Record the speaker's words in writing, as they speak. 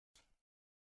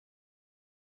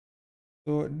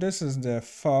So this is the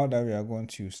file that we are going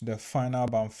to use, the final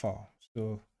BAM file.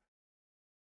 So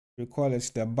we call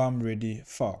it the BAM ready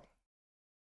file.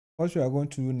 What we are going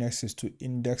to do next is to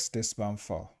index this BAM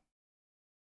file.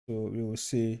 So we will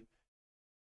say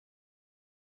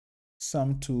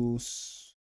some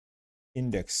tools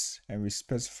index and we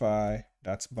specify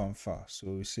that BAM file.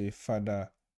 So we say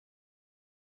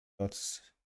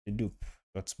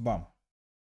father.dedupe.bam.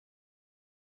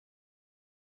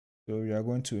 So we are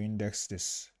going to index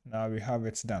this. Now we have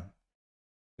it done.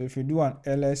 So if you do an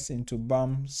ls into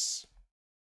BAMs,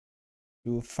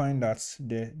 you will find that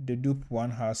the dedupe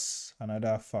one has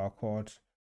another file called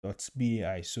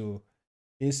 .bai. So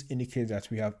this indicates that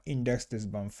we have indexed this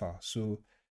BAM file. So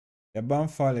the BAM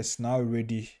file is now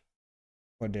ready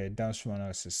for the downstream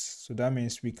analysis. So that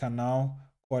means we can now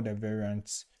call the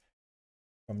variant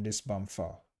from this BAM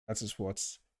file. That is what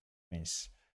it means.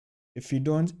 If you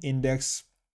don't index,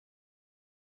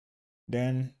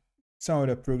 then some of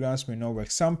the programs may not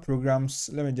work. Some programs,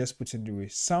 let me just put it the way,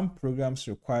 some programs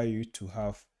require you to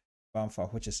have BAM file,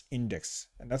 which is index,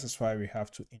 and that is why we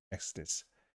have to index this.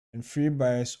 And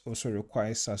freebayes also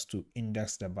requires us to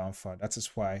index the BAM file. That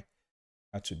is why I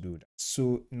had to do that.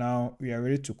 So now we are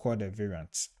ready to call the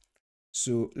variant.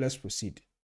 So let's proceed.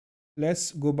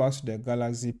 Let's go back to the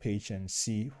Galaxy page and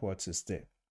see what is there.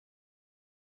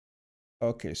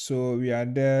 Okay, so we are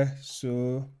there.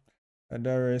 So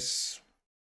there is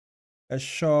a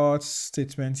short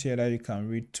statement here that you can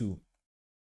read to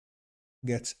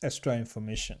get extra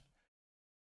information.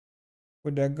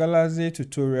 With the Galaxy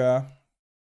tutorial,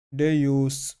 they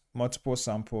use multiple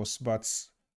samples, but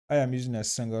I am using a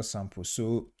single sample.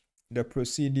 So the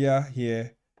procedure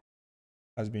here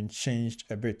has been changed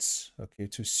a bit, okay,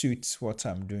 to suit what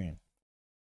I'm doing.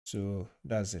 So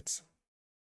that's it.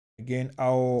 Again,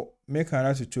 I'll make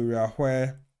another tutorial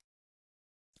where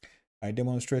I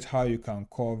demonstrate how you can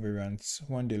call variants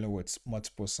when dealing with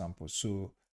multiple samples.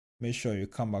 So make sure you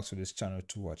come back to this channel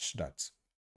to watch that.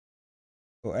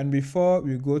 Oh, and before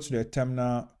we go to the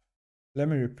terminal, let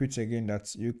me repeat again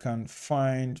that you can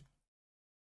find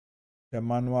the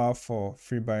manual for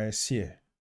freebayes here.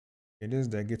 It is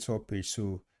the GitHub page,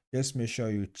 so just make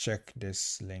sure you check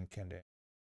this link and then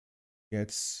get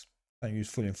some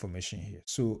useful information here.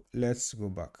 So let's go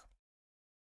back.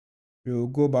 We will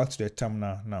go back to the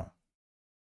terminal now.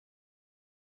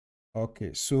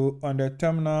 Okay, so on the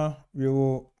terminal, we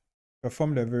will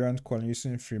perform the variant call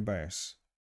using freebayes.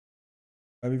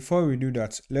 But before we do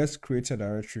that, let's create a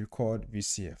directory called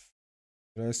VCF.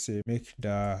 Let's say make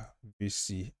the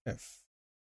VCF.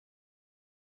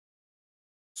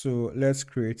 So let's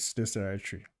create this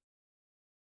directory.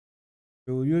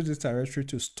 We will use this directory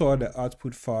to store the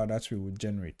output file that we will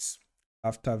generate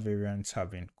after variants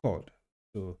have been called.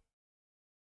 So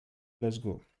let's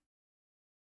go.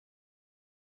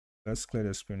 Let's clear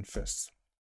the screen first.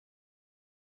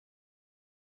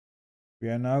 We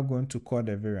are now going to call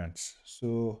the variants.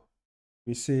 So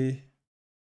we say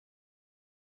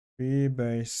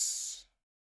freebayes,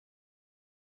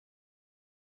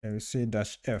 and we say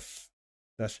 -f.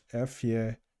 -f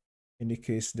here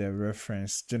indicates the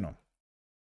reference genome.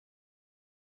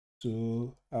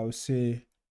 So I'll say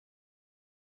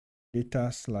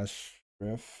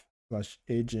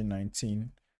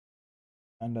data/ref/aj19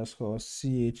 underscore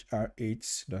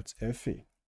chr8.fa.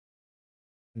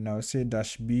 And I'll say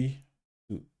 -b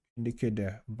to indicate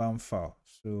the BAM file.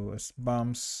 So it's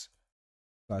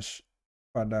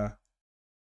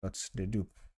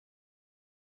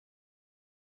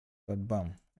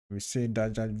bams/father.dedupe.bam. We say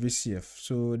 -vcf.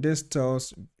 So this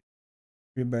tells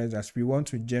freebayes that we want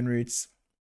to generate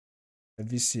a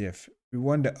VCF. We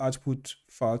want the output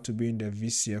file to be in the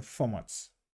VCF format.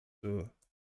 So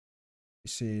we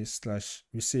say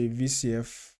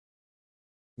VCF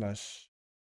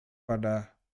 /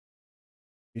 father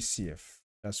VCF.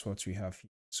 That's what we have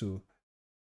here. So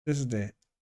this is the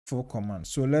full command.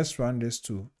 So let's run this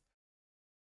to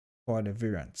for the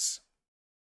variants.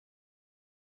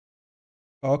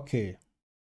 Okay.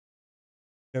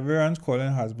 The variant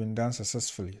calling has been done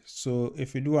successfully. So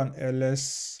if you do an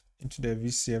ls into the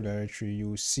VCF directory, you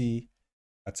will see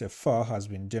that a file has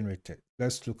been generated.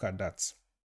 Let's look at that.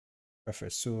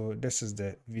 Perfect. So this is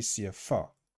the VCF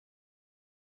file.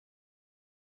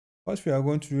 What we are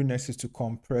going to do next is to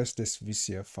compress this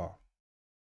VCF file.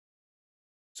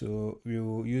 So we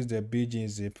will use the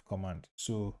bgzip command.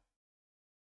 So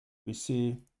we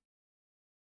say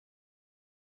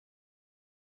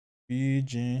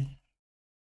bgzip,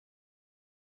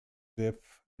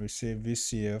 we say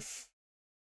VCF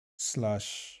 /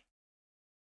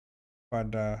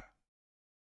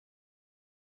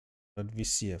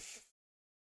 father.vcf.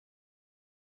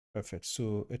 Perfect.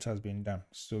 So it has been done.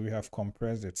 So we have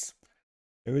compressed it.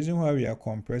 The reason why we are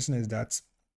compressing is that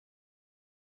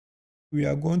we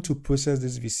are going to process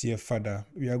this VCF further.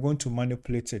 We are going to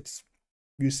manipulate it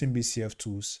using BCF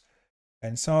tools.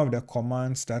 And some of the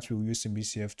commands that we will use in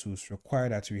BCF tools require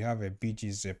that we have a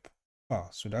bgzip file.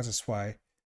 So that is why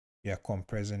we are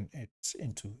compressing it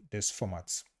into this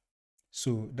format.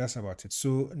 So that's about it.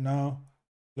 So now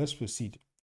let's proceed.